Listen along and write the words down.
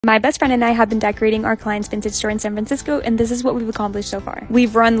My best friend and I have been decorating our client's vintage store in San Francisco, and this is what we've accomplished so far.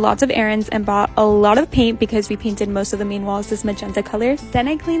 We've run lots of errands and bought a lot of paint because we painted most of the main walls this magenta color. Then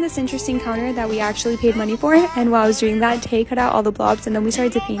I cleaned this interesting counter that we actually paid money for, and while I was doing that, Tay cut out all the blobs and then we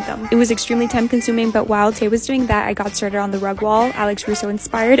started to paint them. It was extremely time consuming, but while Tay was doing that, I got started on the rug wall, Alex Russo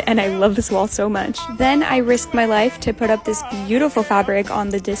inspired, and I love this wall so much. Then I risked my life to put up this beautiful fabric on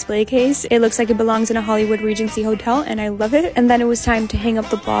the display case. It looks like it belongs in a Hollywood Regency hotel, and I love it. And then it was time to hang up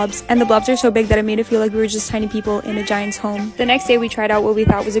the blobs, and the blobs are so big that it made it feel like we were just tiny people in a giant's home. The next day we tried out what we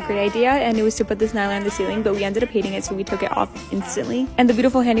thought was a great idea, and it was to put this nylon on the ceiling, but we ended up hating it, so we took it off instantly. And the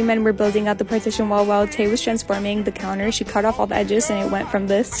beautiful handymen were building out the partition wall while Tay was transforming the counter. She cut off all the edges and it went from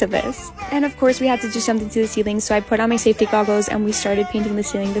this to this. And of course we had to do something to the ceiling, so I put on my safety goggles and we started painting the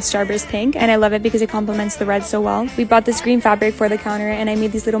ceiling the starburst pink, and I love it because it complements the red so well. We bought this green fabric for the counter, and I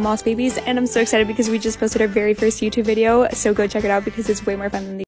made these little moss babies, and I'm so excited because we just posted our very first YouTube video, so go check it out because it's way more fun than the